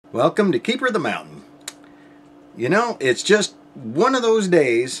Welcome to Keeper of the Mountain. You know, it's just one of those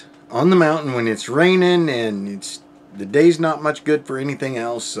days on the mountain when it's raining and the day's not much good for anything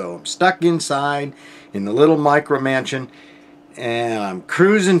else, so I'm stuck inside in the little micro mansion and I'm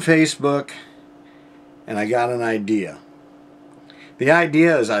cruising Facebook and I got an idea. The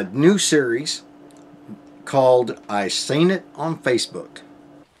idea is a new series called I Seen It on Facebook.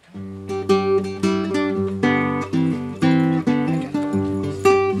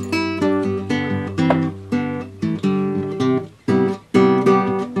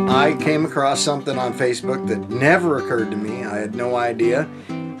 I came across something on Facebook that never occurred to me. I had no idea,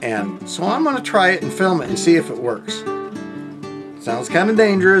 and so I'm going to try it and film it and see if it works. Sounds kind of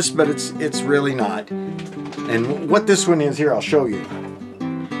dangerous, but it's really not. And what this one is here, I'll show you.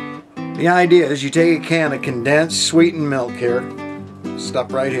 The idea is you take a can of condensed sweetened milk here,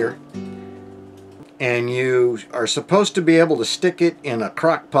 stuff right here, and you are supposed to be able to stick it in a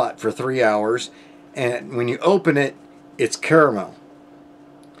crock pot for 3 hours, and when you open it, it's caramel.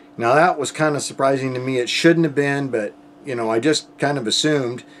 Now that was kind of surprising to me. It shouldn't have been, but you know, I just kind of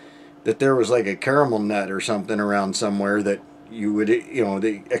assumed that there was like a caramel nut or something around somewhere that you would, you know,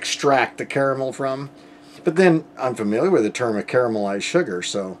 they extract the caramel from. But then I'm familiar with the term of caramelized sugar,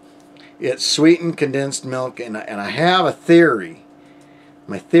 so it's sweetened condensed milk, and I have a theory.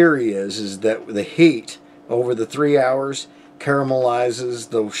 My theory is that the heat over the 3 hours caramelizes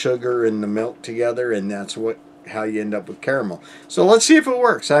the sugar and the milk together, and that's how you end up with caramel. So let's see if it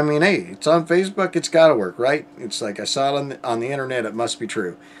works. I mean, hey, it's on Facebook, it's got to work, right? It's like I saw it on the internet, it must be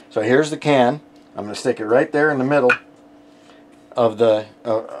true. So here's the can. I'm going to stick it right there in the middle of the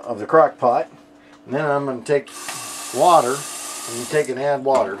crock pot. And then I'm going to take water, and you take and add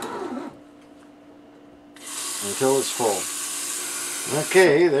water until it's full.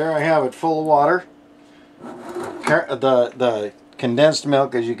 Okay, there I have it full of water. The condensed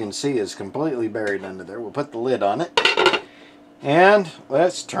milk, as you can see, is completely buried under there. We'll put the lid on it and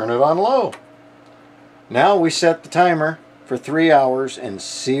let's turn it on low. Now we set the timer for 3 hours and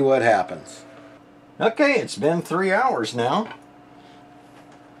see what happens. Okay, it's been 3 hours now.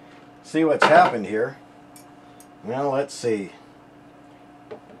 See what's happened here. Well, let's see.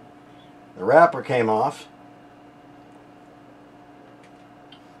 The wrapper came off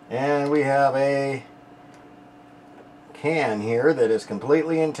and we have a can here that is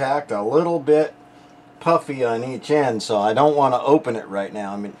completely intact, a little bit puffy on each end, so I don't want to open it right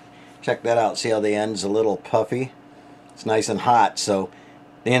now. I mean, check that out. See how the end's a little puffy? It's nice and hot. So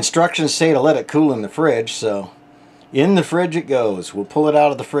the instructions say to let it cool in the fridge, so in the fridge it goes. We'll pull it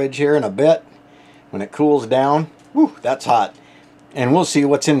out of the fridge here in a bit. When it cools down, whew, that's hot, and we'll see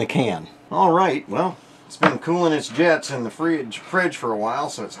what's in the can. All right, well, it's been cooling its jets in the fridge for a while,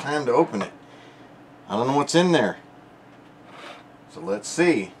 so it's time to open it. I don't know what's in there, so let's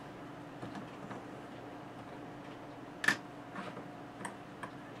see.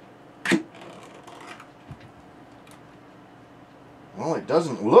 Well, it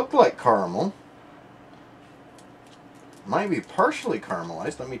doesn't look like caramel. It might be partially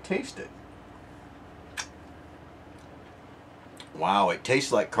caramelized. Let me taste it. Wow, it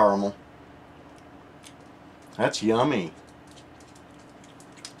tastes like caramel. That's yummy.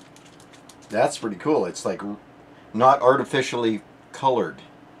 That's pretty cool. It's like not artificially colored,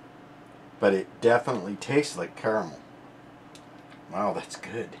 but it definitely tastes like caramel. Wow, that's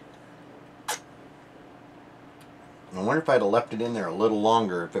good. I wonder if I'd have left it in there a little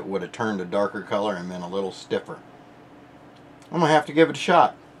longer, if it would have turned a darker color and been a little stiffer. I'm going to have to give it a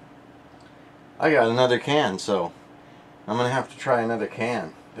shot. I got another can, so I'm going to have to try another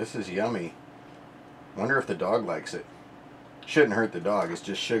can. This is yummy. Wonder if the dog likes it. Shouldn't hurt the dog, it's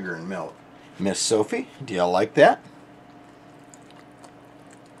just sugar and milk. Miss Sophie, do y'all like that?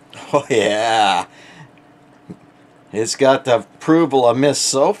 Oh yeah, it's got the approval of Miss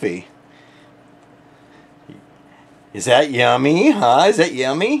Sophie. Is that yummy, huh? Is that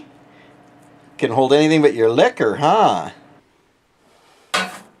yummy? Can hold anything but your liquor, huh?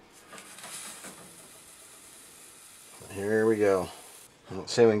 Here we go.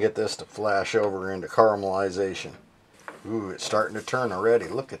 Let's see if we can get this to flash over into caramelization. Ooh, it's starting to turn already.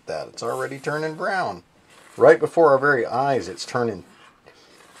 Look at that. It's already turning brown. Right before our very eyes, it's turning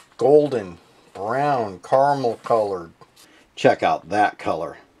golden, brown, caramel colored. Check out that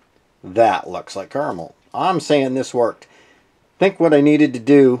color. That looks like caramel. I'm saying this worked. I think what I needed to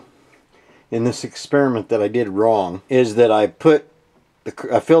do in this experiment that I did wrong is that I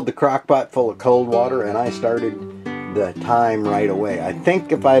filled the crock pot full of cold water and I started the time right away. I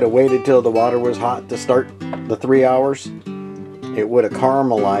think if I'd have waited till the water was hot to start the 3 hours, it would have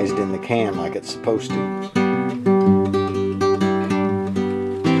caramelized in the can like it's supposed to.